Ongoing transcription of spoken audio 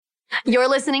You're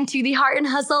listening to the Heart and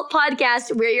Hustle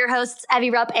podcast. We're your hosts, Evie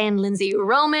Rupp and Lindsay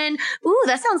Roman. Ooh,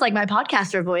 that sounds like my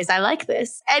podcaster voice. I like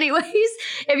this. Anyways,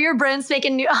 if you're brand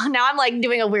spanking new, now I'm like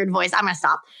doing a weird voice. I'm going to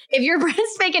stop. If you're brand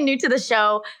spanking new to the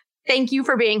show, thank you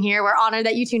for being here. We're honored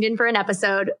that you tuned in for an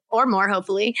episode or more,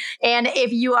 hopefully. And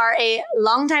if you are a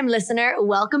longtime listener,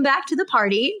 welcome back to the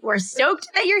party. We're stoked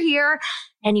that you're here,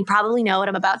 and you probably know what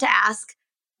I'm about to ask.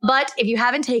 But if you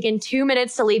haven't taken 2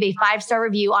 minutes to leave a 5-star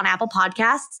review on Apple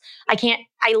Podcasts,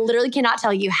 I literally cannot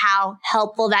tell you how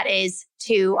helpful that is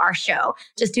to our show,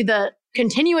 just to the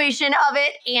continuation of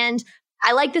it. And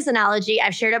I like this analogy.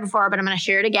 I've shared it before, but I'm going to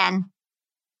share it again.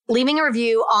 Leaving a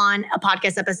review on a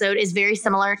podcast episode is very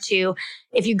similar to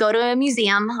if you go to a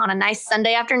museum on a nice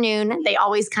Sunday afternoon, they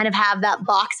always kind of have that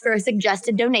box for a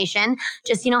suggested donation.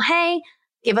 Just, hey,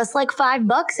 give us like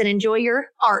 $5 and enjoy your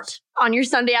art on your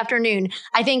Sunday afternoon.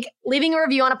 I think leaving a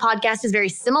review on a podcast is very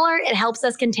similar. It helps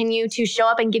us continue to show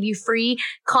up and give you free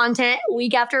content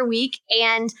week after week.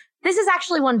 And this is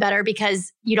actually one better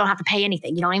because you don't have to pay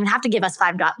anything. You don't even have to give us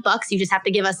 $5. You just have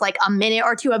to give us like a minute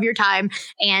or two of your time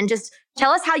and just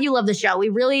tell us how you love the show. We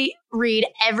really read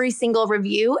every single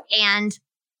review, and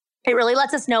it really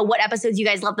lets us know what episodes you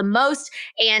guys love the most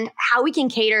and how we can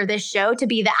cater this show to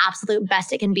be the absolute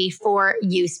best it can be for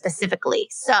you specifically.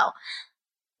 So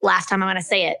last time I'm going to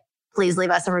say it, please leave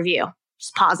us a review.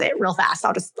 Just pause it real fast.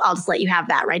 I'll just let you have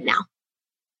that right now.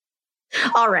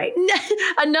 All right.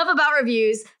 Enough about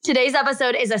reviews. Today's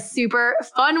episode is a super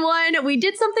fun one. We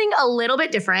did something a little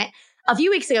bit different. A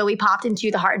few weeks ago, we popped into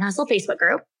the Heart and Hustle Facebook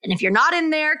group. And if you're not in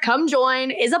there, come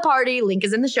join. It's a party. Link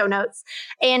is in the show notes.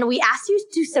 And we asked you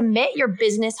to submit your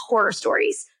business horror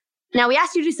stories. Now, we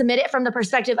asked you to submit it from the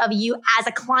perspective of you as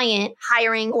a client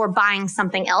hiring or buying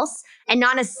something else, and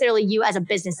not necessarily you as a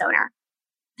business owner.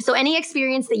 So any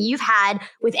experience that you've had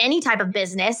with any type of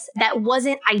business that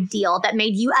wasn't ideal, that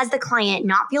made you as the client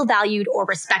not feel valued or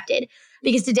respected.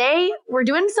 Because today we're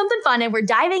doing something fun and we're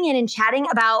diving in and chatting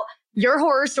about your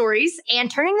horror stories and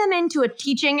turning them into a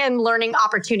teaching and learning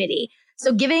opportunity.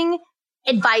 So giving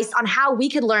advice on how we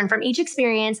could learn from each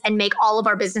experience and make all of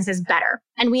our businesses better.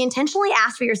 And we intentionally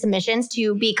asked for your submissions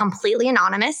to be completely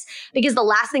anonymous because the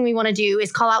last thing we want to do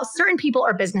is call out certain people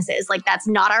or businesses. Like, that's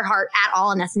not our heart at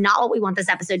all. And that's not what we want this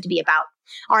episode to be about.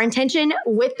 Our intention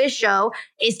with this show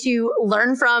is to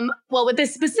learn from, with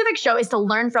this specific show is to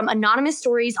learn from anonymous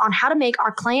stories on how to make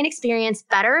our client experience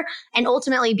better and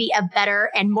ultimately be a better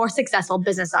and more successful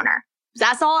business owner. Does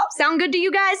that all sound good to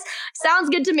you guys? Sounds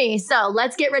good to me. So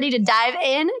let's get ready to dive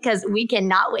in because we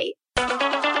cannot wait.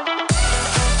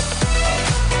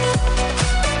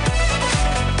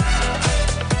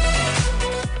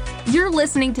 You're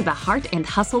listening to the Heart and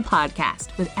Hustle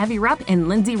podcast with Evie Rupp and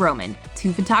Lindsay Roman,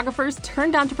 two photographers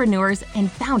turned entrepreneurs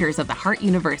and founders of the Heart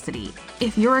University.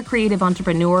 If you're a creative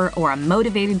entrepreneur or a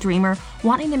motivated dreamer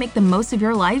wanting to make the most of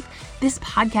your life, this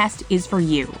podcast is for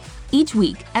you. Each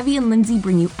week, Evie and Lindsay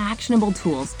bring you actionable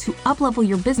tools to uplevel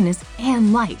your business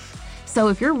and life. So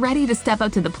if you're ready to step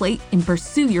up to the plate and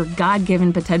pursue your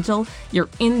God-given potential, you're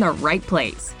in the right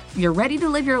place. You're ready to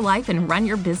live your life and run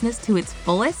your business to its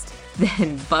fullest?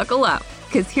 Then buckle up,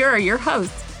 because here are your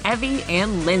hosts, Evie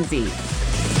and Lindsay.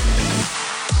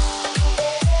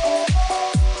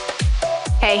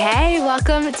 Hey,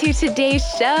 welcome to today's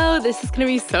show. This is going to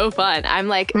be so fun. I'm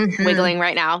like wiggling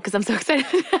right now because I'm so excited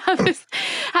to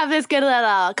have this good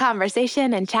little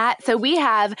conversation and chat. So we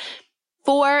have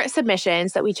 4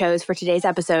 submissions that we chose for today's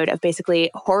episode of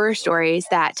basically horror stories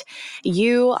that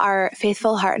you, our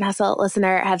faithful Heart and Hustle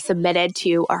listener, have submitted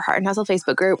to our Heart and Hustle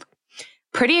Facebook group.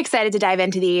 Pretty excited to dive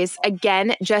into these.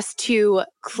 Again, just to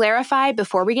clarify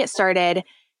before we get started,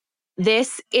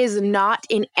 this is not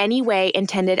in any way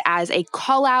intended as a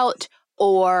call out,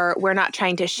 or we're not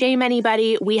trying to shame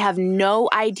anybody. We have no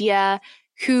idea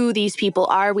who these people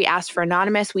are. We asked for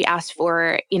anonymous. We asked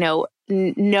for,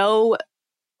 no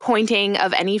pointing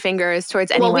of any fingers towards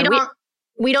anyone.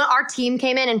 We don't. Our team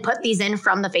came in and put these in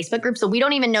from the Facebook group, so we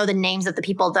don't even know the names of the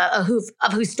people of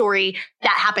whose story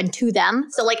that happened to them.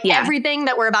 So, everything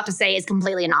that we're about to say is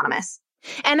completely anonymous.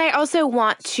 And I also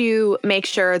want to make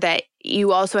sure that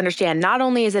you also understand, not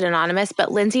only is it anonymous,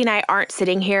 but Lindsay and I aren't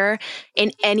sitting here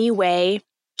in any way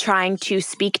trying to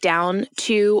speak down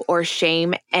to or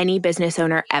shame any business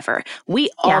owner ever.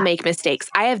 We all make mistakes.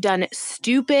 I have done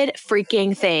stupid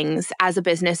freaking things as a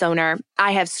business owner.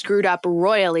 I have screwed up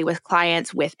royally with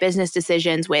clients, with business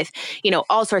decisions, with,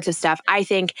 all sorts of stuff. I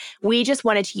think we just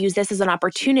wanted to use this as an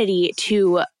opportunity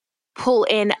to pull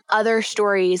in other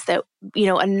stories that,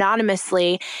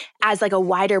 anonymously as like a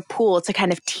wider pool to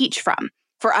kind of teach from.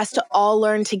 for us to all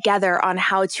learn together on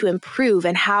how to improve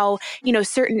and how,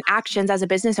 certain actions as a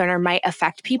business owner might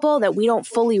affect people that we don't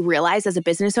fully realize as a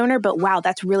business owner, but wow,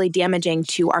 that's really damaging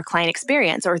to our client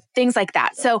experience or things like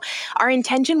that. So our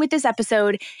intention with this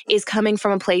episode is coming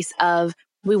from a place of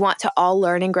we want to all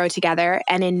learn and grow together.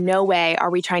 And in no way are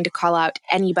we trying to call out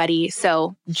anybody.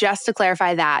 So just to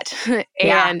clarify that.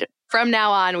 And from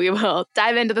now on, we will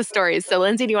dive into the stories. So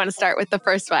Lindsay, do you want to start with the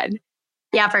first one?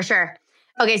 Yeah, for sure.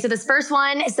 Okay, so this first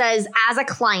one says, as a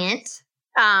client,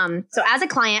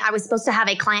 I was supposed to have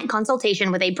a client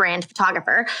consultation with a brand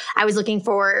photographer. I was looking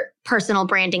for personal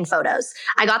branding photos.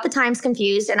 I got the times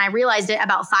confused and I realized it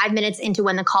about 5 minutes into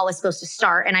when the call was supposed to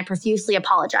start, and I profusely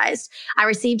apologized. I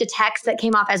received a text that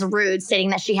came off as rude,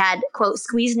 stating that she had, quote,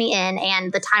 squeezed me in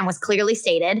and the time was clearly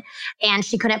stated and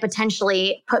she couldn't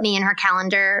potentially put me in her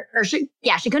calendar, she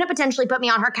couldn't potentially put me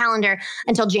on her calendar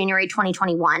until January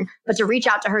 2021, but to reach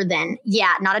out to her then,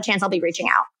 not a chance I'll be reaching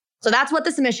out. So that's what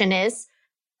the submission is.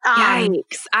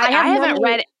 Yikes. I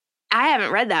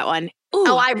haven't read that one. Ooh.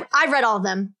 Oh, I've read all of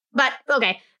them. But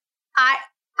okay. I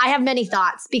have many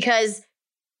thoughts because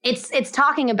it's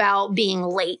talking about being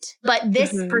late. But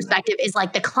this perspective is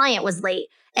like the client was late.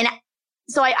 And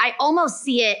so I almost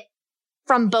see it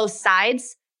from both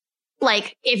sides.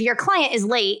 Like if your client is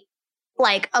late,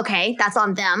 like, okay, that's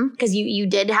on them because you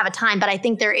did have a time. But I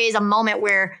think there is a moment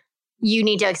where you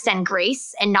need to extend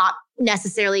grace and not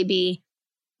necessarily be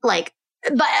like,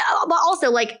 but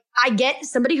also like I get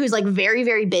somebody who's like very,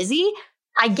 very busy.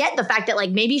 I get the fact that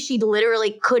like maybe she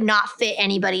literally could not fit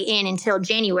anybody in until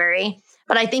January.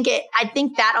 But I think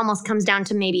that almost comes down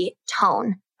to maybe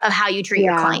tone of how you treat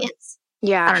your clients.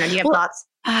 Yeah. I don't know. Do you have thoughts?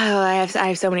 Oh, I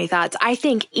have so many thoughts. I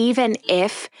think even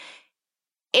if,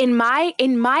 in my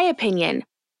opinion,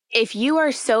 if you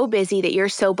are so busy that you're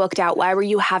so booked out, why were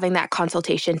you having that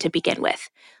consultation to begin with?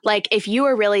 Like if you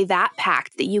were really that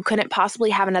packed that you couldn't possibly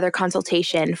have another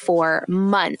consultation for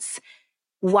months,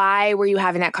 why were you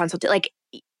having that consultation? Like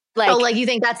you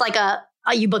think that's like a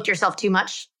you booked yourself too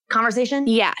much conversation?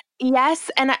 Yeah.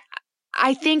 Yes. And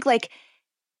I think like,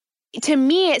 to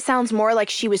me, it sounds more like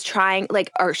she was trying,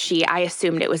 I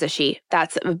assumed it was a she.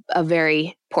 That's a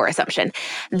very poor assumption.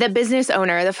 The business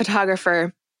owner, the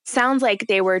photographer, sounds like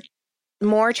they were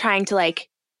more trying to like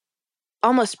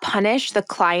almost punish the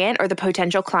client or the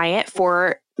potential client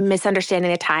for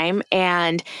misunderstanding the time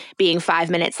and being 5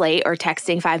 minutes late or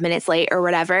texting 5 minutes late or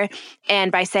whatever.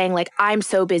 And by saying like, I'm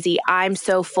so busy, I'm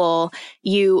so full,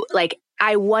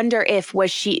 I wonder if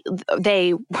I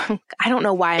don't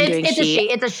know why I'm doing she.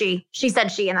 It's a she. She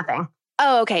said she in the thing.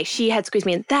 Oh, okay. She had squeezed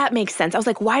me in. That makes sense. I was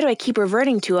like, why do I keep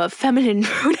reverting to a feminine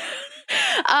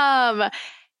pronoun?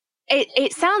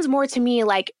 It sounds more to me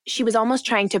like she was almost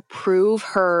trying to prove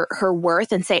her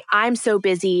worth and say, I'm so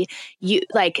busy.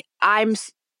 I'm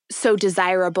so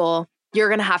desirable. You're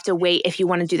going to have to wait if you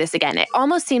want to do this again. It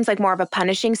almost seems like more of a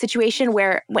punishing situation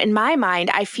where in my mind,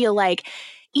 I feel like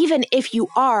even if you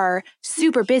are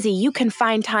super busy, you can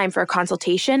find time for a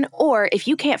consultation. Or if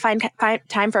you can't find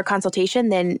time for a consultation,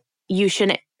 then you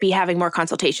shouldn't be having more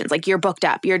consultations. Like you're booked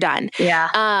up, you're done.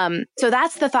 Yeah. So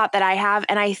that's the thought that I have.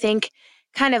 And I think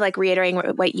kind of like reiterating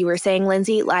what you were saying,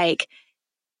 Lindsay, like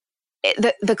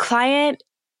the client,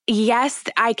 yes,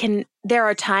 there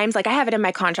are times, like I have it in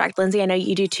my contract, Lindsay, I know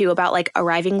you do too, about like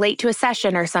arriving late to a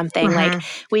session or something. Like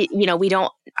we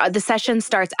don't, the session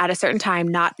starts at a certain time,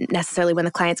 not necessarily when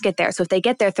the clients get there. So if they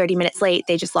get there 30 minutes late,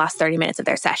 they just lost 30 minutes of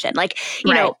their session. Like,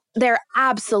 you know, there are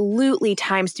absolutely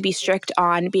times to be strict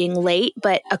on being late,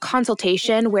 but a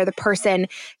consultation where the person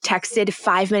texted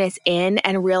 5 minutes in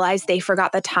and realized they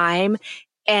forgot the time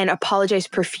and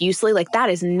apologized profusely, like that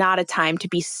is not a time to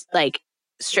be like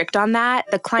strict on that.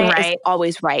 The client is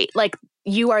always right. Like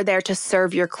you are there to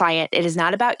serve your client. It is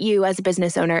not about you as a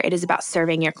business owner. It is about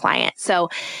serving your client. So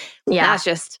that's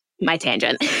just my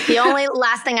tangent. The only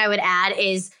last thing I would add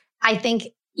is I think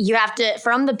you have to,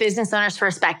 from the business owner's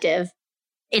perspective,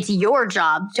 it's your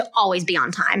job to always be on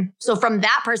time. So from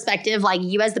that perspective, like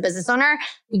you as the business owner,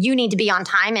 you need to be on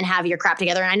time and have your crap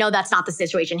together. And I know that's not the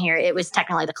situation here. It was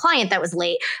technically the client that was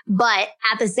late. But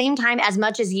at the same time, as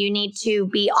much as you need to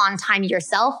be on time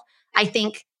yourself, I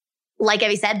think, like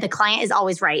Evie said, the client is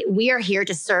always right. We are here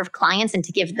to serve clients and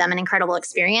to give them an incredible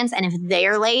experience. And if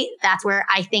they're late, that's where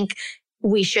I think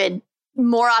we should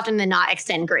more often than not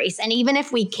extend grace. And even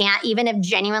if we can't, even if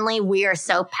genuinely we are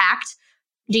so packed,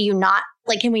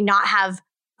 can we not have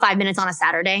 5 minutes on a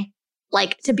Saturday?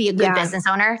 Like to be a good business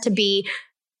owner, to be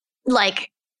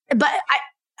like,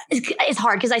 it's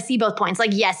hard because I see both points.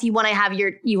 Like, yes, you want to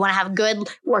have good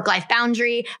work-life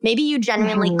boundary. Maybe you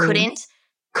genuinely couldn't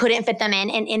couldn't fit them in.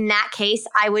 And in that case,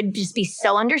 I would just be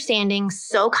so understanding,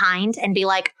 so kind, and be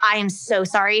like, I am so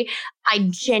sorry. I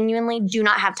genuinely do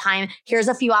not have time. Here's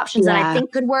a few options that I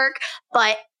think could work.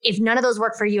 But if none of those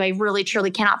work for you, I really,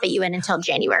 truly cannot fit you in until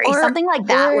January. Something like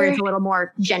that, where it's a little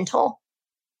more gentle.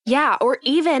 Yeah. Or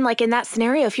even like in that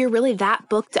scenario, if you're really that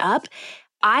booked up,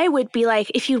 I would be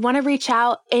like, if you want to reach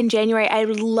out in January, I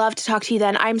would love to talk to you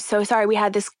then. I'm so sorry we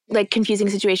had this like confusing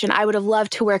situation. I would have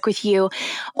loved to work with you.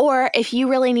 Or if you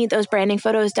really need those branding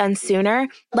photos done sooner,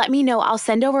 let me know. I'll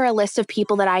send over a list of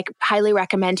people that I highly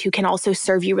recommend who can also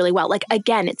serve you really well. Like,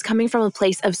 again, it's coming from a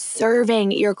place of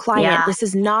serving your client. Yeah. This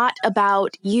is not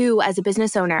about you as a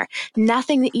business owner.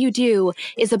 Nothing that you do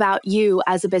is about you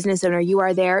as a business owner. You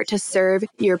are there to serve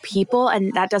your people.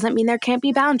 And that doesn't mean there can't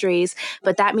be boundaries,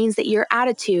 but that means that your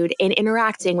attitude in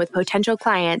interacting with potential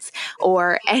clients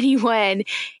or anyone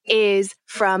is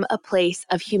from a place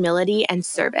of humility and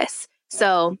service.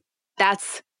 So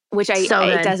that's,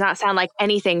 it does not sound like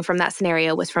anything from that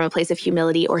scenario was from a place of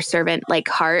humility or servant, like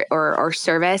heart or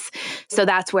service. So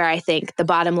that's where I think the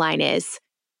bottom line is,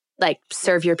 like,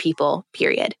 serve your people,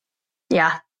 period.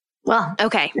 Yeah. Well,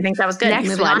 okay. I think that was good. Next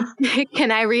Moving one. on.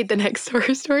 Can I read the next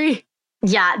horror story?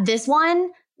 Yeah. This one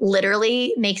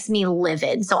literally makes me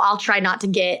livid. So I'll try not to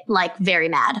get like very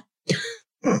mad.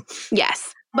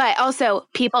 Yes. But also,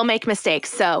 people make mistakes.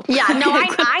 So yeah, no,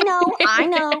 I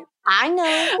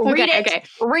know.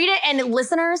 Read it. And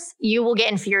listeners, you will get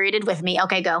infuriated with me.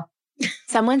 Okay, go.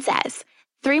 Someone says,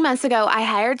 3 months ago, I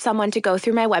hired someone to go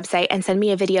through my website and send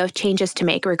me a video of changes to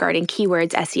make regarding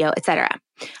keywords, SEO, etc.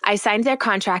 I signed their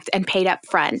contract and paid up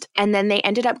front, and then they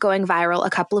ended up going viral a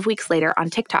couple of weeks later on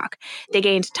TikTok. They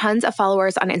gained tons of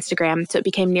followers on Instagram, so it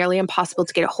became nearly impossible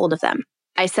to get a hold of them.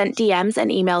 I sent DMs and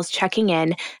emails checking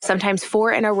in, sometimes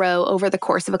 4 in a row over the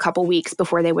course of a couple weeks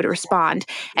before they would respond,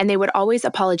 and they would always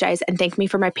apologize and thank me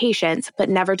for my patience, but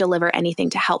never deliver anything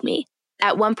to help me.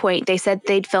 At one point, they said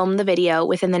they'd film the video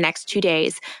within the next 2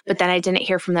 days, but then I didn't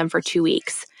hear from them for 2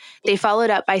 weeks. They followed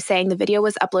up by saying the video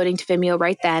was uploading to Vimeo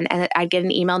right then and that I'd get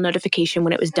an email notification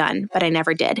when it was done, but I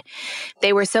never did.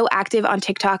 They were so active on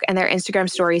TikTok and their Instagram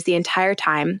stories the entire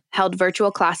time, held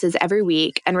virtual classes every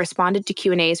week, and responded to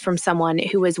Q&As from someone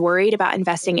who was worried about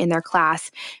investing in their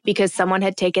class because someone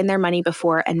had taken their money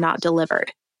before and not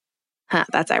delivered.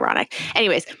 That's ironic.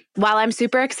 Anyways, while I'm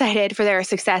super excited for their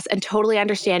success and totally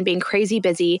understand being crazy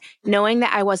busy, knowing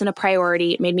that I wasn't a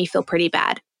priority made me feel pretty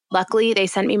bad. Luckily, they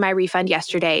sent me my refund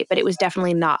yesterday, but it was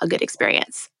definitely not a good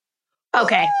experience.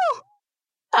 Okay.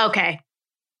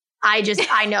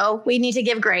 I know we need to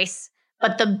give grace,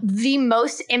 but the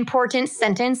most important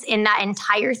sentence in that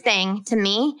entire thing to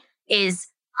me is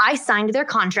I signed their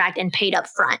contract and paid up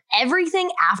front. Everything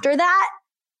after that,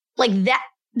 like that,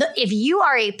 if you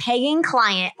are a paying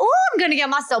client, I'm going to get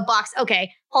my soapbox.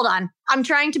 Okay, hold on. I'm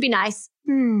trying to be nice.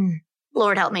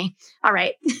 Lord help me. All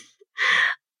right.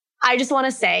 I just want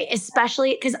to say,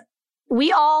 especially because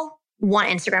we all want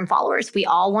Instagram followers. We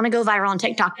all want to go viral on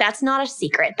TikTok. That's not a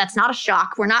secret. That's not a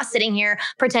shock. We're not sitting here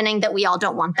pretending that we all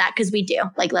don't want that, because we do.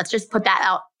 Like, let's just put that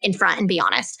out in front and be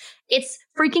honest. It's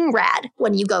freaking rad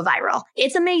when you go viral.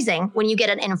 It's amazing when you get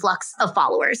an influx of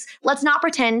followers. Let's not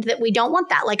pretend that we don't want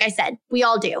that. Like I said, we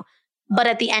all do. But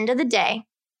at the end of the day,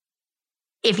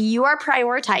 if you are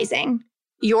prioritizing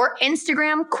your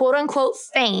Instagram quote unquote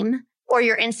fame or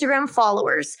your Instagram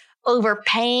followers over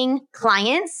paying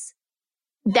clients,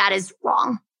 that is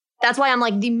wrong. That's why I'm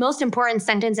like, the most important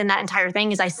sentence in that entire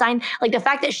thing is I signed, like the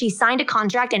fact that she signed a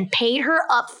contract and paid her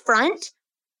up front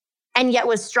and yet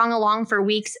was strung along for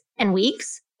weeks and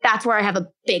weeks. That's where I have a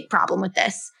big problem with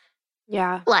this.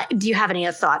 Yeah. Like, do you have any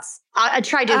other thoughts? I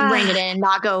tried to rein it in and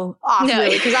not go off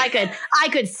really, because I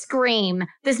could scream.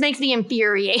 This makes me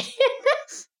infuriated.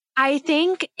 I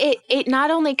think it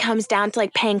not only comes down to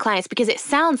like paying clients, because it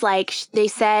sounds like they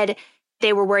said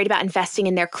they were worried about investing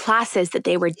in their classes that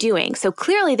they were doing. So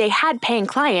clearly they had paying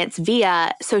clients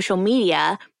via social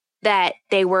media that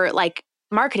they were like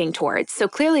marketing towards. So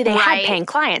clearly they had paying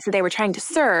clients that they were trying to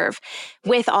serve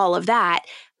with all of that.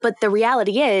 But the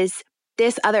reality is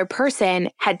this other person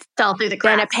had fell through the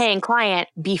cracks. Been a paying client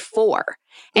before.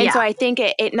 And so I think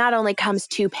it not only comes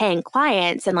to paying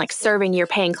clients and like serving your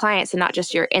paying clients and not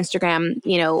just your Instagram,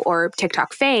 or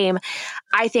TikTok fame.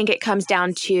 I think it comes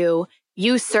down to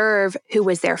you serve who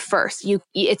was there first.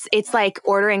 It's like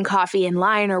ordering coffee in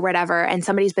line or whatever, and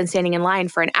somebody's been standing in line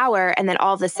for an hour, and then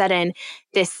all of a sudden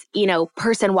this,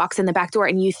 person walks in the back door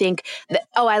and you think that,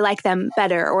 oh, I like them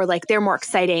better, or like they're more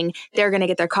exciting, they're going to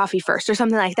get their coffee first or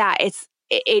something like that.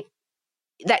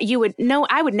 that you would know.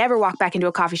 I would never walk back into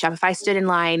a coffee shop if I stood in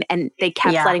line and they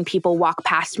kept letting people walk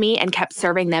past me and kept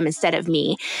serving them instead of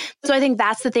me. So I think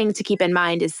that's the thing to keep in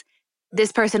mind is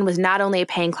this person was not only a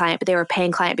paying client, but they were a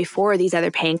paying client before these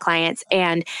other paying clients.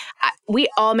 And we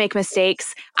all make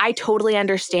mistakes. I totally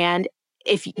understand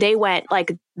if they went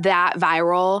like that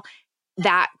viral,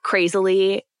 that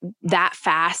crazily, that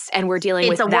fast, and we're dealing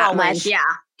with that much. Yeah.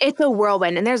 It's a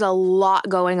whirlwind and there's a lot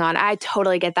going on. I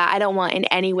totally get that. I don't want in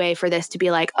any way for this to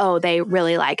be like, oh, they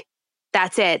really like,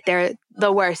 that's it. They're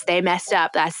the worst. They messed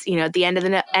up. That's, the end of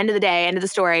the day, end of the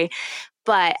story.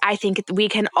 But I think we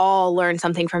can all learn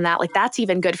something from that. Like that's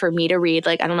even good for me to read.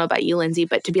 Like, I don't know about you, Lindsay,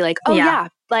 but to be like, oh yeah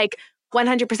like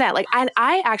 100%. Like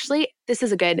I actually, this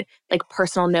is a good like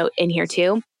personal note in here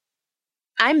too.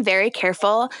 I'm very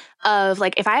careful of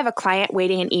like, if I have a client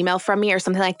waiting an email from me or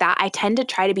something like that, I tend to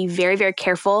try to be very, very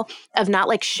careful of not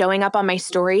like showing up on my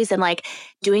stories and like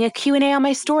doing a Q&A on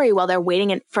my story while they're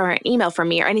waiting for an email from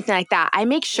me or anything like that. I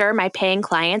make sure my paying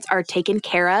clients are taken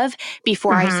care of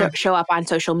before I show up on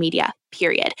social media,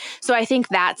 period. So I think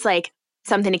that's like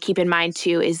something to keep in mind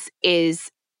too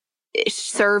is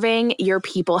serving your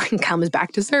people and comes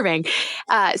back to serving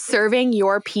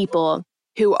your people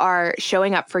who are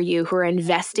showing up for you, who are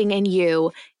investing in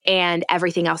you, and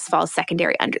everything else falls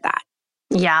secondary under that.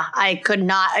 Yeah, I could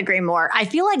not agree more. I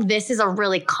feel like this is a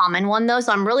really common one though.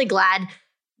 So I'm really glad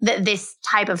that this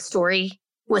type of story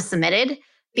was submitted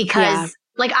because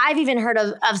like I've even heard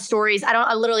of stories.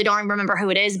 I literally don't remember who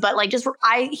it is, but like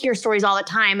I hear stories all the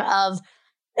time of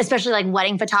especially like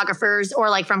wedding photographers or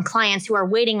like from clients who are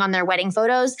waiting on their wedding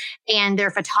photos and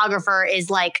their photographer is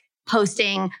like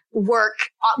posting work,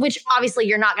 which obviously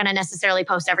you're not going to necessarily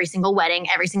post every single wedding,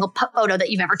 every single photo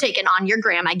that you've ever taken on your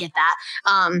gram. I get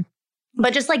that.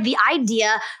 But just like the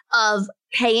idea of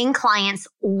paying clients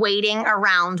waiting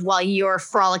around while you're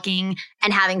frolicking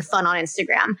and having fun on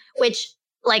Instagram, which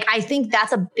like, I think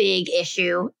that's a big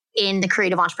issue in the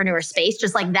creative entrepreneur space,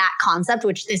 just like that concept,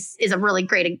 which this is a really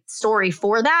great story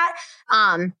for that.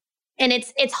 And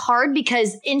it's hard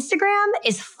because Instagram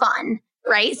is fun.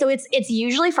 Right. So it's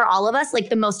usually for all of us, like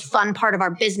the most fun part of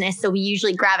our business. So we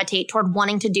usually gravitate toward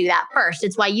wanting to do that first.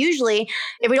 It's why usually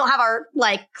if we don't have our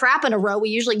like crap in a row,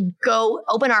 we usually go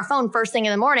open our phone first thing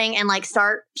in the morning and like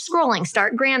start scrolling,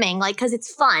 start gramming, like, cause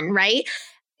it's fun. Right.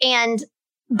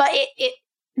 But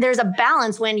there's a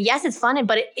balance when yes, it's fun,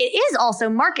 but it is also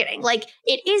marketing. Like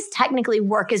it is technically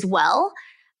work as well.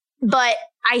 But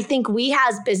I think we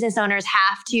as business owners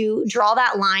have to draw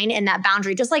that line and that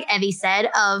boundary, just like Evie said,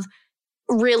 of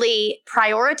really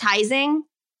prioritizing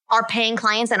our paying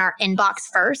clients and our inbox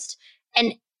first.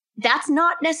 And that's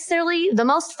not necessarily the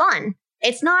most fun.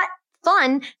 It's not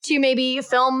fun to maybe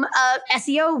film a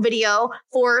SEO video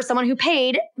for someone who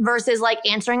paid versus like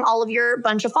answering all of your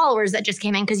bunch of followers that just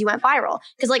came in because you went viral.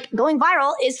 Because like going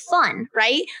viral is fun,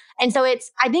 right? And so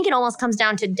I think it almost comes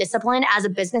down to discipline as a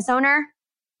business owner.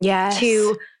 Yes.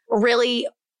 To really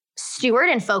steward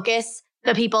and focus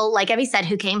the people, like Evie said,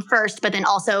 who came first, but then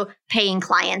also paying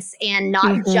clients and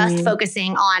not just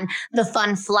focusing on the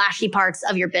fun, flashy parts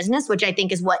of your business, which I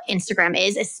think is what Instagram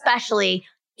is, especially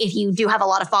if you do have a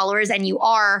lot of followers and you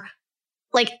are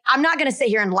like, I'm not going to sit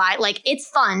here and lie. Like it's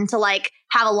fun to like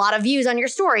have a lot of views on your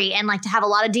story and like to have a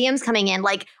lot of DMs coming in.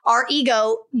 Like our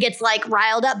ego gets like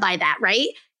riled up by that. Right.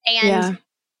 And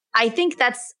I think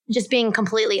that's just being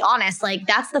completely honest. Like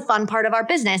that's the fun part of our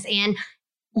business. And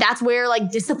that's where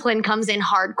like discipline comes in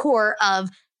hardcore of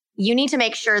you need to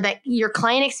make sure that your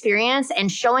client experience and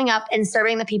showing up and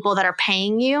serving the people that are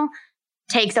paying you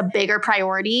takes a bigger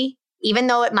priority, even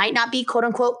though it might not be quote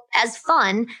unquote as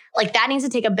fun. Like that needs to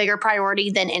take a bigger priority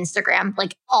than Instagram,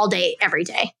 like all day, every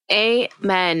day.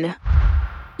 Amen.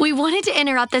 We wanted to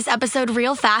interrupt this episode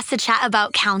real fast to chat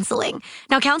about counseling.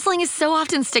 Now, counseling is so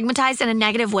often stigmatized in a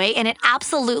negative way, and it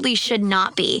absolutely should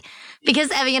not be.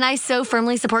 Because Evie and I so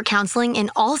firmly support counseling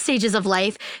in all stages of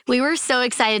life, we were so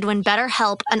excited when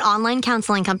BetterHelp, an online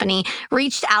counseling company,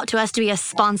 reached out to us to be a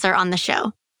sponsor on the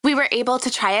show. We were able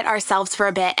to try it ourselves for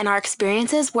a bit, and our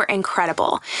experiences were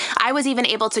incredible. I was even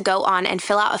able to go on and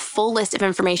fill out a full list of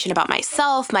information about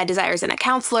myself, my desires in a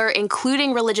counselor,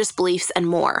 including religious beliefs and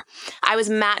more. I was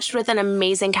matched with an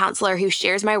amazing counselor who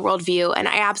shares my worldview, and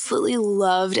I absolutely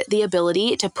loved the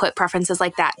ability to put preferences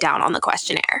like that down on the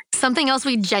questionnaire. Something else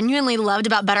we genuinely loved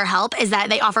about BetterHelp is that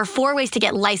they offer 4 ways to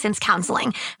get licensed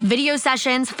counseling: video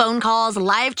sessions, phone calls,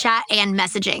 live chat, and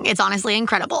messaging. It's honestly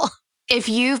incredible. If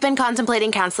you've been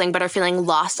contemplating counseling but are feeling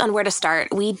lost on where to start,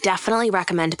 we definitely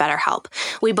recommend BetterHelp.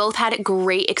 We both had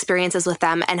great experiences with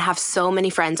them and have so many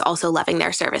friends also loving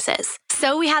their services.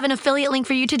 So we have an affiliate link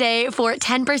for you today for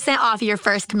 10% off your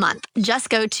first month. Just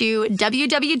go to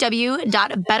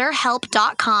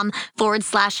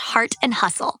www.betterhelp.com/heart and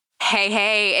hustle.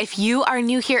 Hey, if you are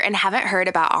new here and haven't heard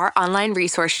about our online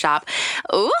resource shop,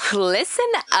 listen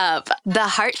up. The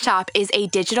Heart Shop is a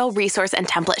digital resource and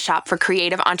template shop for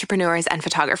creative entrepreneurs and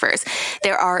photographers.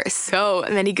 There are so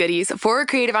many goodies for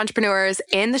creative entrepreneurs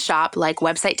in the shop, like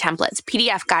website templates,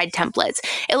 PDF guide templates,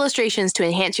 illustrations to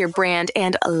enhance your brand,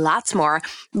 and lots more.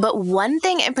 But one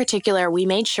thing in particular we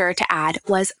made sure to add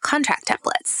was contract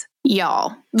templates.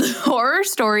 Y'all, the horror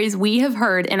stories we have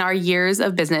heard in our years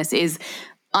of business is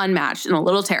unmatched and a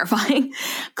little terrifying.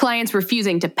 Clients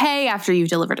refusing to pay after you've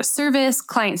delivered a service,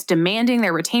 clients demanding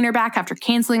their retainer back after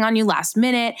canceling on you last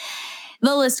minute.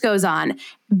 The list goes on.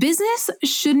 Business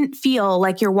shouldn't feel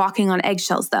like you're walking on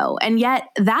eggshells, though. And yet,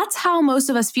 that's how most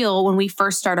of us feel when we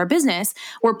first start our business.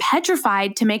 We're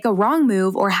petrified to make a wrong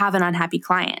move or have an unhappy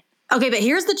client. Okay, but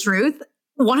here's the truth.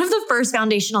 One of the first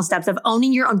foundational steps of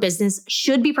owning your own business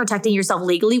should be protecting yourself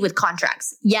legally with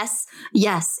contracts. Yes,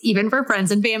 even for friends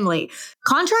and family.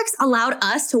 Contracts allowed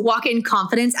us to walk in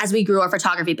confidence as we grew our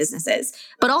photography businesses.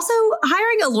 But also,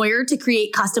 hiring a lawyer to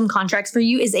create custom contracts for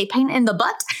you is a pain in the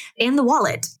butt and the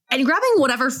wallet. And grabbing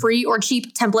whatever free or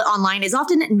cheap template online is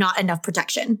often not enough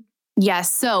protection.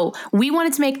 Yes, so we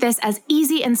wanted to make this as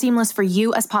easy and seamless for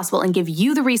you as possible and give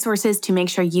you the resources to make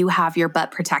sure you have your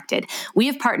butt protected. We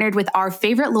have partnered with our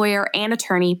favorite lawyer and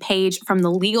attorney, Paige, from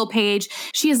The Legal Page.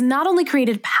 She has not only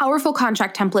created powerful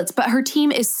contract templates, but her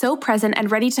team is so present and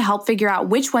ready to help figure out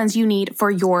which ones you need for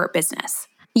your business.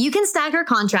 You can stagger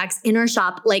contracts in our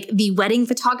shop like the wedding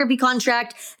photography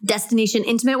contract, destination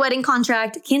intimate wedding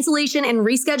contract, cancellation and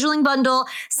rescheduling bundle,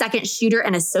 second shooter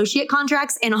and associate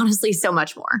contracts, and honestly, so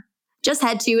much more. Just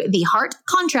head to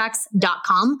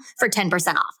theheartcontracts.com for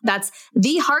 10% off. That's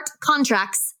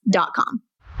theheartcontracts.com.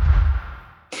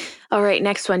 All right,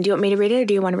 next one. Do you want me to read it or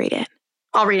do you want to read it?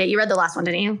 I'll read it. You read the last one,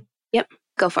 didn't you? Yep,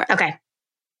 go for it. Okay.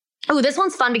 Oh, this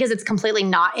one's fun because it's completely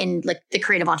not in like the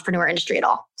creative entrepreneur industry at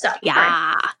all. So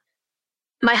yeah. Right.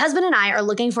 My husband and I are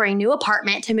looking for a new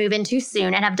apartment to move into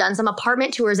soon and have done some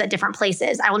apartment tours at different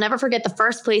places. I will never forget the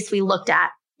first place we looked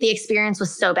at. The experience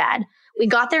was so bad. We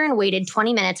got there and waited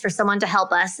 20 minutes for someone to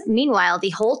help us. Meanwhile, the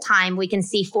whole time we can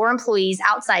see 4 employees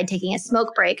outside taking a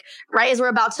smoke break. Right as we're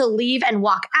about to leave and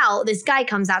walk out, this guy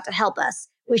comes out to help us.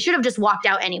 We should have just walked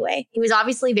out anyway. He was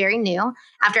obviously very new.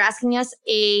 After asking us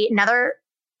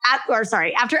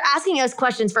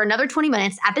questions for another 20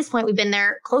 minutes, at this point, we've been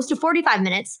there close to 45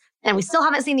 minutes and we still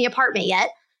haven't seen the apartment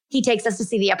yet. He takes us to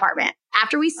see the apartment.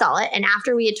 After we saw it and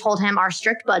after we had told him our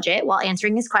strict budget while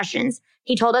answering his questions,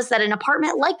 he told us that an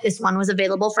apartment like this one was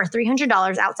available for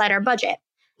 $300 outside our budget.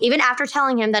 Even after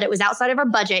telling him that it was outside of our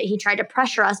budget, he tried to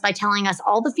pressure us by telling us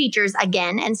all the features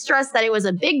again and stressed that it was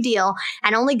a big deal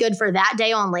and only good for that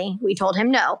day only. We told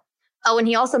him no. Oh, and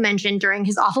he also mentioned during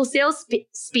his awful sales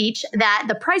speech that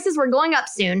the prices were going up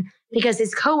soon because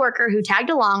his coworker who tagged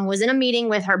along was in a meeting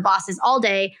with her bosses all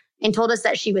day and told us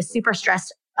that she was super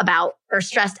stressed out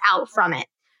from it.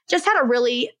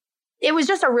 It was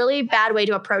just a really bad way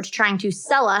to approach trying to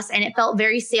sell us, and it felt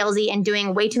very salesy and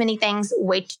doing way too many things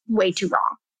way too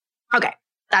wrong. Okay,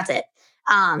 that's it.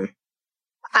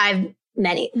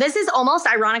 This is almost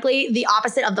ironically the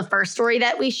opposite of the first story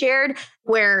that we shared,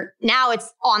 where now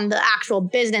it's on the actual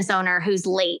business owner who's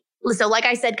late. So like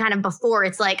I said kind of before,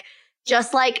 it's like,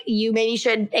 just like you maybe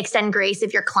should extend grace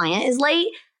if your client is late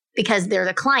because they're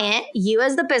the client, you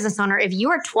as the business owner, if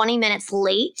you are 20 minutes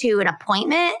late to an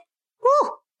appointment,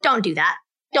 don't do that.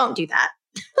 Don't do that.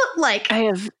 Like, I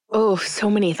have, so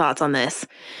many thoughts on this.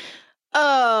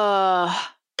 Because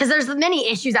there's many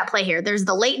issues at play here. There's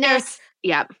the lateness.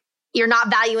 Yep. You're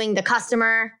not valuing the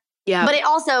customer. Yeah. But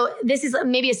this is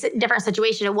maybe a different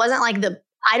situation. It wasn't like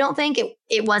I don't think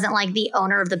it wasn't like the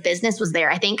owner of the business was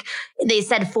there. I think they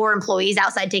said 4 employees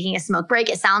outside taking a smoke break.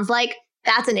 It sounds like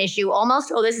that's an issue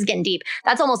almost. Oh, this is getting deep.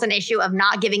 That's almost an issue of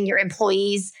not giving your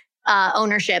employees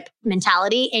ownership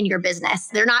mentality in your business.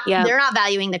 They're not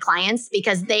valuing the clients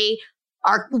because they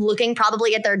are looking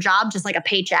probably at their job just like a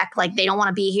paycheck. Like they don't want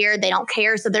to be here. They don't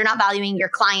care. So they're not valuing your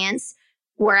clients.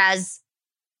 Whereas,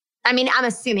 I mean, I'm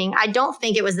assuming, I don't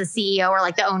think it was the CEO or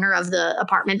like the owner of the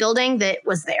apartment building that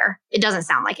was there. It doesn't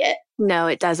sound like it. No,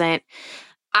 it doesn't.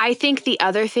 I think the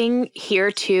other thing here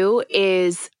too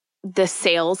is the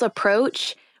sales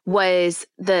approach was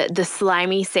the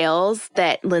slimy sales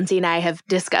that Lindsay and I have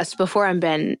discussed before and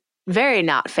been very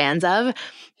not fans of,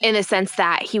 in the sense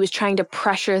that he was trying to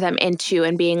pressure them into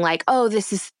and being like, oh,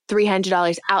 this is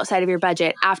 $300 outside of your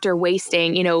budget after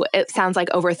wasting, it sounds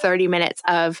like over 30 minutes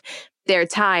of their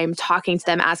time talking to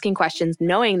them, asking questions,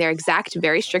 knowing their exact,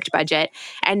 very strict budget,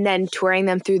 and then touring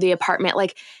them through the apartment.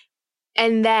 Like,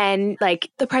 and then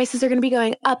like the prices are going to be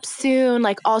going up soon,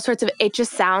 like all sorts of, it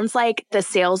just sounds like the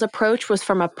sales approach was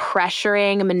from a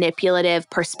pressuring, manipulative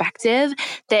perspective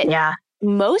that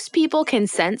most people can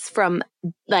sense from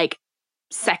like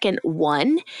second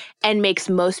one and makes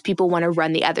most people want to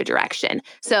run the other direction.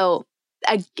 So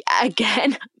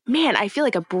again, man, I feel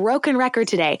like a broken record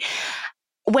today.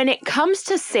 When it comes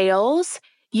to sales,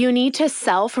 you need to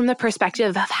sell from the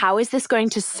perspective of how is this going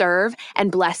to serve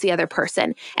and bless the other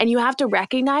person. And you have to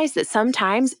recognize that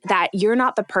sometimes that you're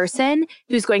not the person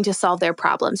who's going to solve their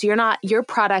problems. You're not, your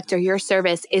product or your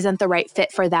service isn't the right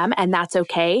fit for them, and that's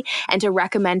okay. And to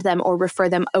recommend them or refer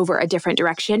them over a different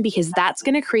direction, because that's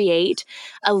going to create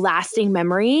a lasting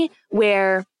memory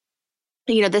where,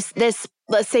 you know, this,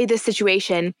 let's say this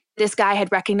situation, this guy had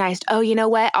recognized, oh, you know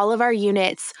what? All of our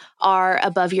units are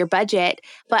above your budget,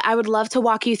 but I would love to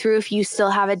walk you through if you still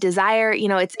have a desire. You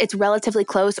know, it's relatively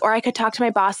close, or I could talk to my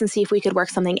boss and see if we could work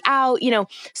something out, you know,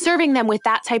 serving them with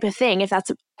that type of thing, if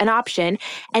that's an option.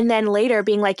 And then later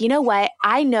being like, you know what?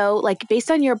 I know, like,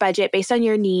 based on your budget, based on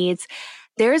your needs,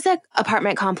 there's an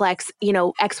apartment complex, you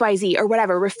know, XYZ or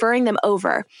whatever, referring them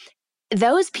over.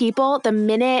 Those people, the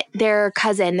minute their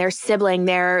cousin, their sibling,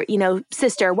 their, you know,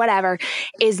 sister, whatever,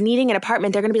 is needing an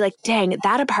apartment, they're going to be like, dang,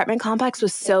 that apartment complex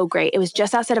was so great. It was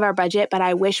just outside of our budget, but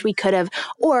I wish we could have.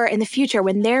 Or in the future,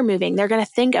 when they're moving, they're going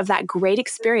to think of that great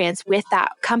experience with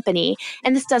that company.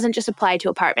 And this doesn't just apply to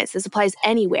apartments. This applies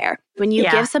anywhere. When you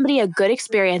give somebody a good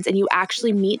experience and you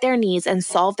actually meet their needs and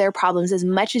solve their problems as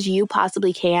much as you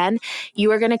possibly can,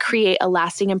 you are going to create a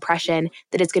lasting impression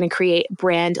that is going to create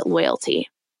brand loyalty.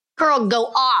 Girl, go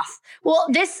off. Well,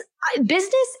 this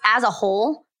business as a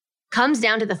whole comes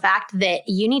down to the fact that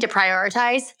you need to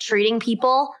prioritize treating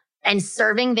people and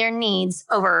serving their needs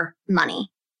over money.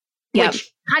 Yep.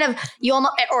 Which kind of, you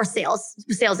almost, or sales.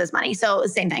 Sales is money. So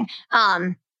same thing.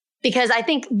 Because I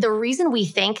think the reason we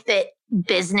think that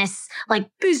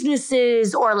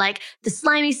businesses or like the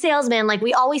slimy salesman, like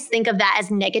we always think of that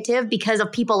as negative because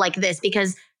of people like this,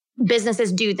 because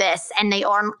businesses do this and they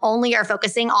only are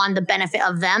focusing on the benefit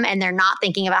of them, and they're not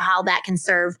thinking about how that can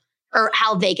serve or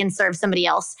how they can serve somebody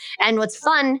else. And what's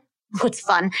fun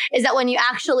is that when you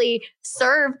actually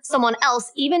serve someone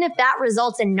else, even if that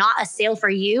results in not a sale for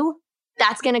you,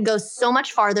 that's going to go so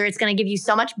much farther. It's going to give you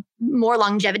so much more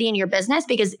longevity in your business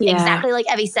because exactly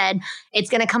like Evie said, it's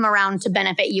going to come around to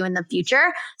benefit you in the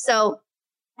future. So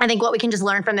I think what we can just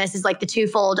learn from this is like the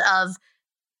twofold of,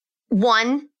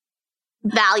 one,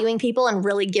 valuing people and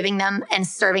really giving them and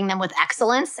serving them with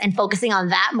excellence and focusing on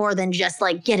that more than just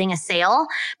like getting a sale.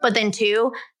 But then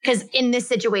two, because in this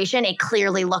situation, it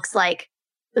clearly looks like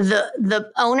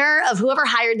the owner of whoever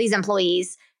hired these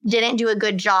employees didn't do a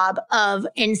good job of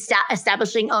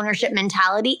establishing ownership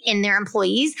mentality in their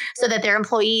employees so that their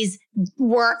employees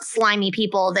weren't slimy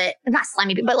people that, not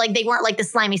slimy people, but like they weren't like the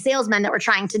slimy salesmen that were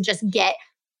trying to just get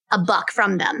a buck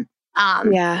from them.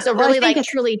 So really like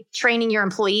truly training your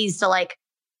employees to like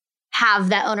have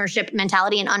that ownership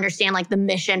mentality and understand like the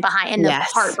mission behind and the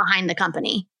heart behind the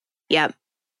company. Yep.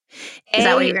 Is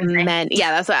that what you're going to say?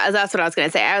 Yeah, that's what I was going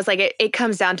to say. I was like, it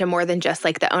comes down to more than just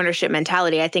like the ownership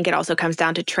mentality. I think it also comes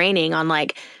down to training on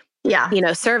like, you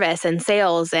know, service and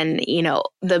sales and, you know,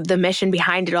 the mission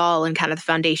behind it all and kind of the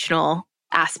foundational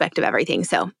aspect of everything.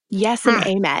 So yes and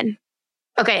amen.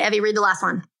 Okay, Evie, read the last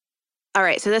one. All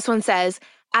right. So this one says,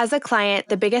 as a client,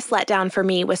 the biggest letdown for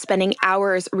me was spending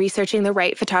hours researching the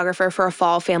right photographer for a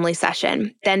fall family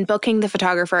session, then booking the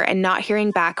photographer and not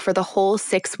hearing back for the whole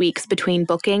 6 weeks between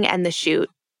booking and the shoot.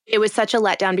 It was such a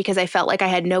letdown because I felt like I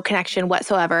had no connection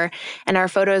whatsoever and our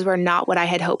photos were not what I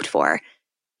had hoped for.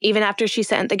 Even after she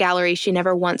sent the gallery, she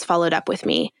never once followed up with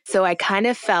me. So I kind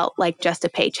of felt like just a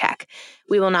paycheck.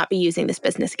 We will not be using this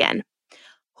business again.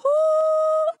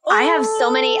 I have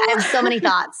so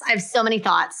many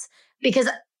thoughts. Because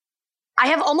I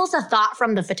have almost a thought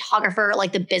from the photographer,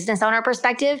 like the business owner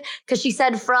perspective, because she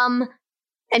said and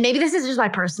maybe this is just my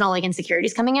personal like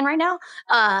insecurities coming in right now.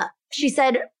 She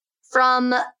said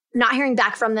from not hearing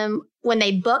back from them when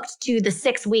they booked to the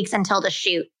 6 weeks until the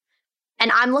shoot.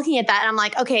 And I'm looking at that and I'm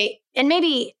like, okay, and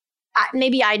maybe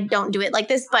I don't do it like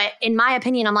this, but in my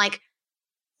opinion, I'm like,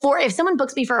 if someone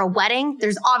books me for a wedding,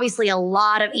 there's obviously a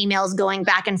lot of emails going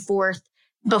back and forth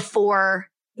before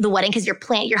the wedding because you're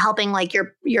helping like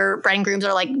your bride and grooms,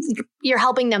 or like you're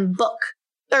helping them book,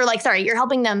 or like, sorry, you're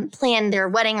helping them plan their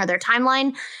wedding or their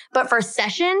timeline. But for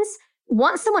sessions,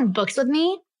 once someone books with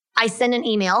me, I send an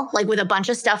email like with a bunch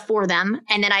of stuff for them.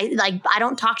 And then I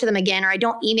don't talk to them again, or I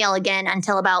don't email again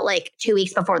until about like 2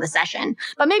 weeks before the session.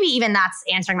 But maybe even that's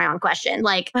answering my own question.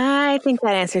 Like, I think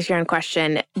that answers your own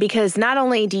question, because not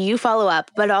only do you follow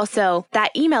up, but also that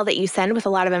email that you send with a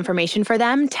lot of information for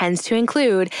them tends to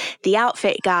include the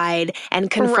outfit guide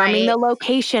and confirming the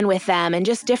location with them and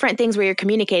just different things where you're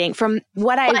communicating. From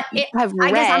what I have read.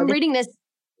 I guess I'm reading this.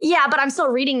 Yeah, but I'm still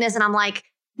reading this and I'm like,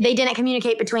 they didn't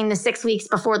communicate between the 6 weeks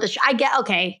before the shoot. I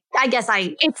guess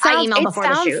I emailed before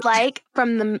the shoot. It sounds like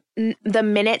from the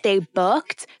minute they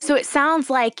booked. So it sounds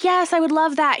like, yes, I would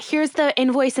love that. Here's the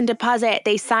invoice and deposit.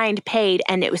 They signed, paid,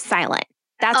 and it was silent.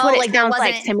 That's what it sounds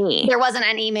like to me. There wasn't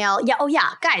an email. Yeah. Oh yeah.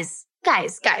 Guys.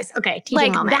 Okay.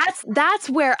 Teaching moment. That's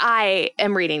where I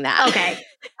am reading that.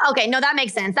 Okay. No, that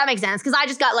makes sense. Because I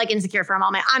just got like insecure for a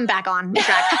moment. I'm back on the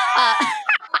track.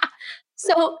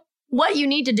 So what you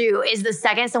need to do is the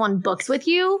second someone books with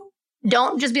you,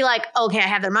 don't just be like, okay, I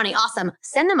have their money. Awesome.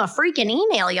 Send them a freaking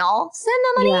email, y'all. Send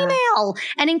them an email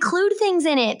and include things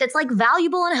in it that's like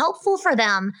valuable and helpful for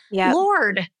them. Yeah.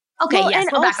 Lord. Okay, well, yes,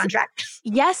 we're back on track.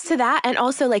 Yes to that. And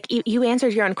also, like, you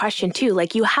answered your own question, too.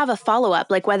 Like, you have a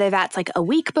follow-up, like, whether that's, like, a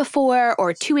week before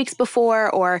or 2 weeks before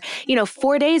or,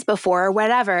 4 days before or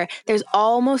whatever. There's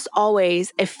almost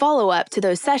always a follow-up to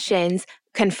those sessions,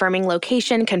 confirming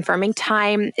location, confirming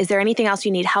time. Is there anything else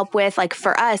you need help with? Like,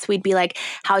 for us, we'd be like,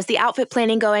 how's the outfit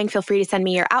planning going? Feel free to send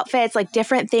me your outfits. Like,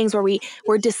 different things where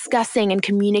we're discussing and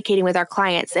communicating with our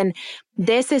clients. And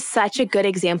this is such a good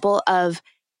example of,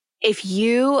 if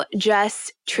you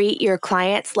just treat your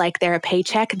clients like they're a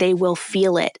paycheck, they will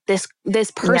feel it. This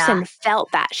person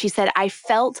felt that. She said, I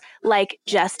felt like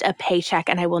just a paycheck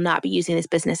and I will not be using this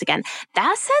business again.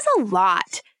 That says a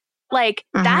lot. Like,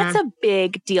 that's a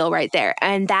big deal right there.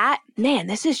 And that, man,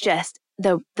 this is just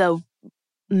the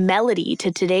melody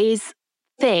to today's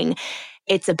thing.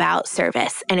 It's about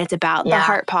service and it's about the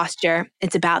heart posture.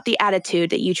 It's about the attitude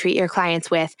that you treat your clients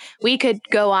with. We could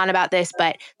go on about this,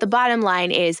 but the bottom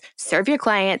line is serve your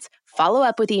clients, follow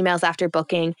up with emails after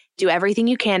booking, do everything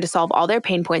you can to solve all their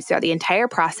pain points throughout the entire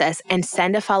process, and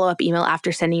send a follow-up email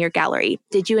after sending your gallery.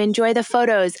 Did you enjoy the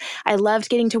photos? I loved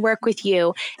getting to work with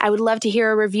you. I would love to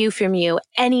hear a review from you.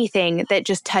 Anything that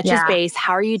just touches base.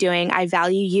 How are you doing? I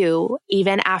value you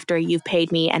even after you've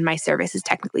paid me and my service is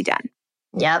technically done.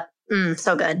 Yep.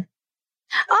 So good.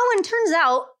 Oh, and turns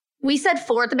out we said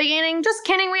 4 at the beginning. Just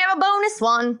kidding. We have a bonus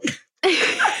one.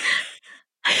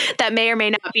 That may or may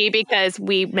not be because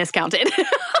we miscounted.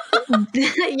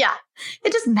 Yeah.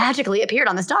 It just magically appeared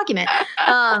on this document.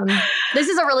 This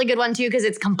is a really good one too, because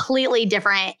it's completely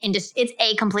different. It's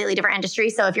a completely different industry.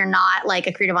 So if you're not like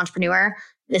a creative entrepreneur,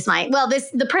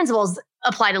 the principles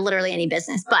apply to literally any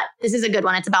business, but this is a good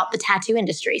one. It's about the tattoo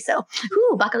industry. So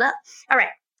buckle up. All right.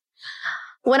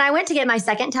 When I went to get my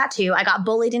second tattoo, I got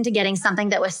bullied into getting something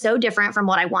that was so different from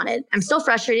what I wanted. I'm still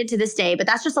frustrated to this day, but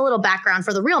that's just a little background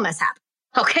for the real mishap.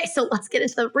 Okay, so let's get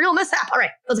into the real mishap. All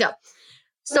right, let's go.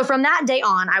 So from that day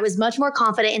on, I was much more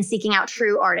confident in seeking out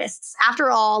true artists. After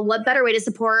all, what better way to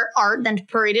support art than to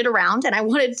parade it around? And I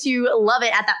wanted to love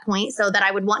it at that point so that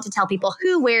I would want to tell people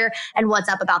who, where, and what's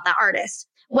up about that artist.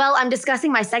 Well, I'm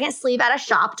discussing my second sleeve at a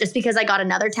shop just because I got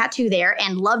another tattoo there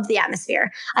and loved the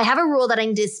atmosphere. I have a rule that I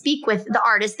need to speak with the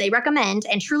artist they recommend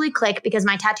and truly click because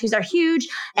my tattoos are huge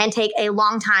and take a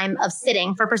long time of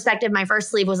sitting. For perspective, my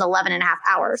first sleeve was 11 and a half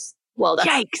hours. Whoa,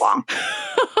 that's long.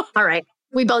 All right.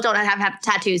 We both don't have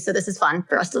tattoos, so this is fun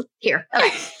for us to hear.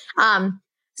 Okay.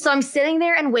 So I'm sitting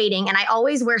there and waiting, and I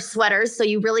always wear sweaters, so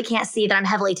you really can't see that I'm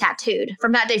heavily tattooed.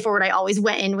 From that day forward, I always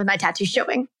went in with my tattoo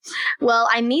showing. Well,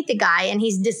 I meet the guy, and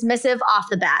he's dismissive off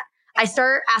the bat. I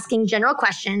start asking general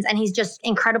questions, and he's just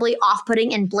incredibly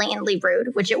off-putting and blatantly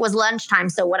rude, which it was lunchtime,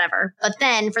 so whatever. But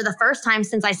then, for the first time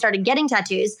since I started getting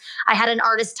tattoos, I had an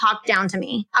artist talk down to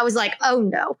me. I was like, oh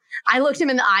no. I looked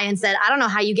him in the eye and said, I don't know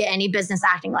how you get any business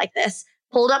acting like this.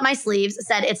 Pulled up my sleeves,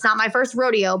 said, it's not my first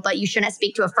rodeo, but you shouldn't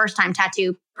speak to a first-time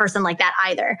tattoo person like that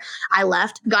either. I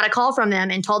left, got a call from them,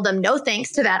 and told them no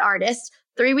thanks to that artist.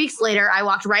 3 weeks later, I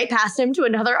walked right past him to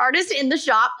another artist in the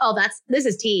shop. Oh, this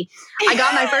is tea. I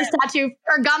got my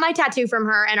got my tattoo from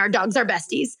her, and our dogs are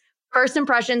besties. First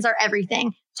impressions are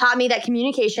everything. Taught me that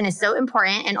communication is so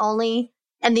important, and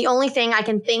the only thing I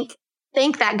can thank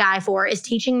that guy for is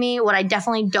teaching me what I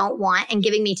definitely don't want and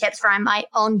giving me tips for my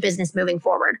own business moving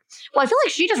forward. Well, I feel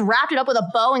like she just wrapped it up with a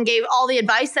bow and gave all the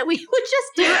advice that we would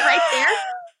just do it right there.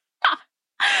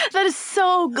 That is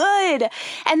so good.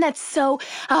 And that's so,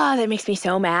 that makes me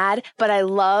so mad. But I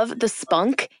love the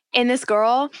spunk in this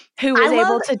girl who was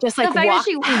able to just like the fact that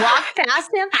she walked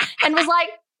past him and was like,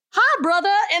 hi,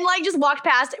 brother. And like just walked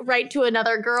past right to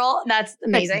another girl. That's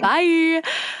amazing. Bye.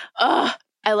 Oh,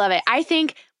 I love it. I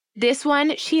think this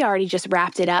one, she already just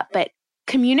wrapped it up, but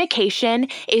communication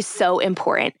is so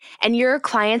important, and your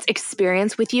client's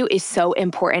experience with you is so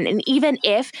important. And even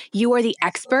if you are the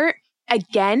expert,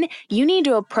 again, you need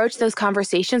to approach those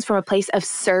conversations from a place of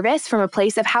service, from a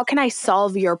place of how can I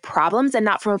solve your problems, and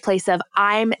not from a place of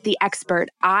I'm the expert,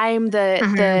 I'm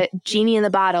the genie in the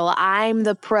bottle, I'm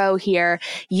the pro here,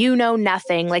 you know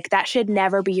nothing. Like that should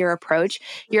never be your approach.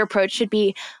 Your approach should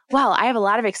be, well, I have a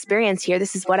lot of experience here.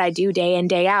 This is what I do day in,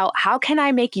 day out. How can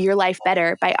I make your life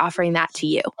better by offering that to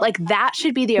you? Like that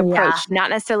should be the approach, not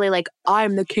necessarily like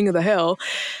I'm the king of the hill.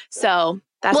 So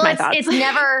that's my thoughts.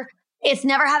 It's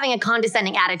never having a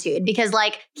condescending attitude, because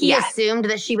like he assumed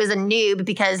that she was a noob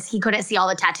because he couldn't see all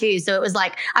the tattoos. So it was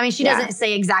like, I mean, she doesn't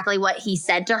say exactly what he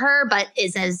said to her, but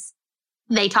it says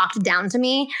they talked down to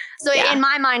me. So in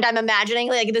my mind, I'm imagining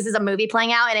like this is a movie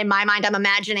playing out. And in my mind, I'm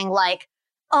imagining like,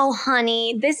 oh,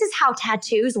 honey, this is how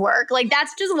tattoos work. Like,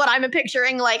 that's just what I'm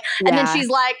picturing. Like, and then she's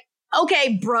like,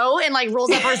 okay, bro, and like rolls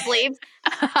up her sleeves.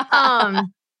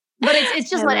 But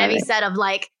it's just what Evie said of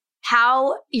like,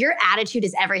 how your attitude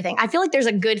is everything. I feel like there's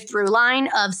a good through line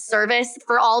of service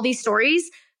for all these stories.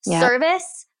 Yep.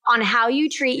 Service on how you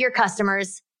treat your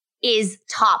customers is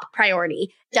top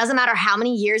priority. Doesn't matter how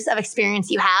many years of experience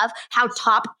you have, how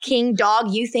top king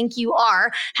dog you think you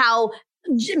are, how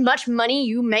much money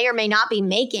you may or may not be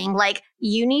making. Like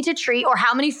you need to treat, or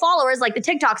how many followers, like the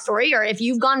TikTok story, or if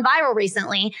you've gone viral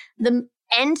recently, the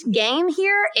end game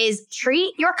here is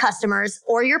treat your customers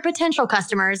or your potential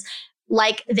customers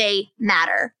like they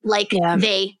matter, like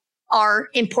they are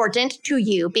important to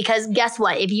you. Because guess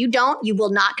what? If you don't, you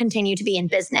will not continue to be in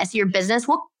business. Your business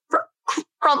will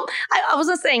crumble. I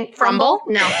wasn't saying crumble.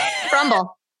 No,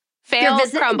 crumble. Fail,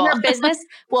 crumble. Your business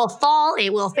will fall,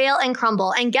 it will fail and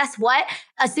crumble. And guess what?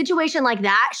 A situation like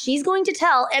that, she's going to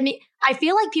tell. I mean, I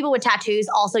feel like people with tattoos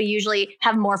also usually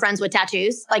have more friends with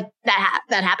tattoos. Like that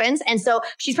happens. And so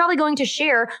she's probably going to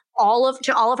share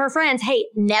to all of her friends, hey,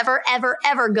 never, ever,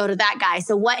 ever go to that guy.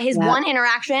 So what his one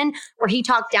interaction where he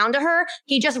talked down to her,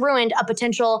 he just ruined a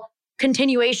potential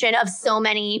continuation of so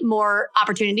many more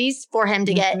opportunities for him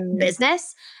to get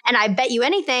business. And I bet you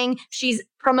anything, she's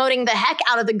promoting the heck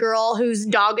out of the girl whose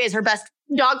dog is her best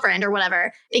dog friend or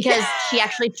whatever, because she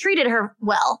actually treated her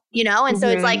well, you know? And so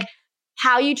it's like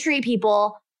how you treat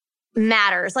people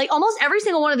matters. Like almost every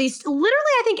single one of these, literally,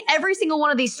 I think every single one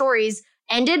of these stories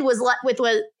ended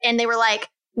and they were like,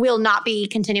 will not be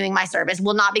continuing my service,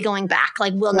 will not be going back,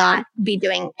 like will not be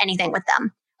doing anything with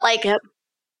them. Like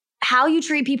how you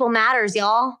treat people matters,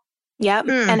 y'all. Yep.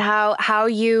 And how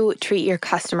you treat your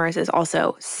customers is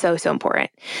also so important.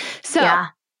 So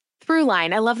through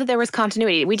line, I love that there was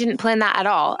continuity. We didn't plan that at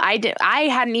all. I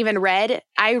hadn't even read.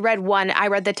 I read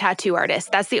The Tattoo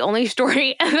Artist. That's the only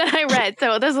story that I read.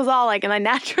 So this was all like in a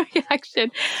natural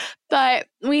reaction. But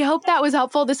we hope that was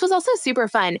helpful. This was also super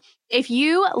fun. If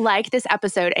you like this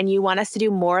episode and you want us to do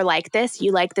more like this,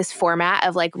 you like this format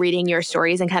of like reading your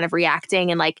stories and kind of reacting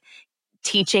and like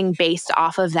teaching based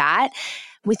off of that,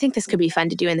 we think this could be fun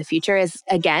to do in the future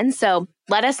again. So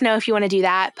let us know if you want to do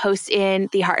that. Post in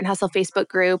the Heart and Hustle Facebook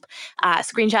group,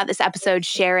 screenshot this episode,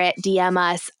 share it, DM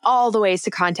us, all the ways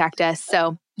to contact us.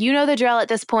 So you know the drill at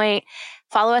this point.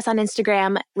 Follow us on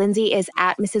Instagram. Lindsay is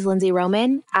at Mrs. Lindsay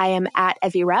Roman. I am at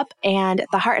Evie Rupp, and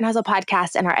the Heart and Hustle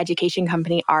podcast and our education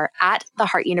company are at The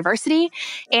Heart University.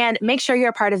 And make sure you're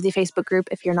a part of the Facebook group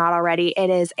if you're not already. It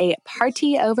is a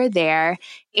party over there.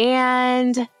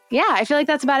 And yeah, I feel like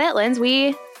that's about it, Linz.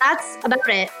 That's about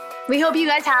it. We hope you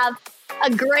guys have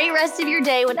a great rest of your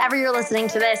day whenever you're listening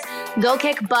to this. Go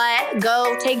kick butt,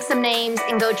 go take some names,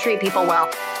 and go treat people well.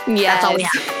 Yes. That's all we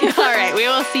have. All right. We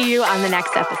will see you on the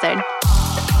next episode.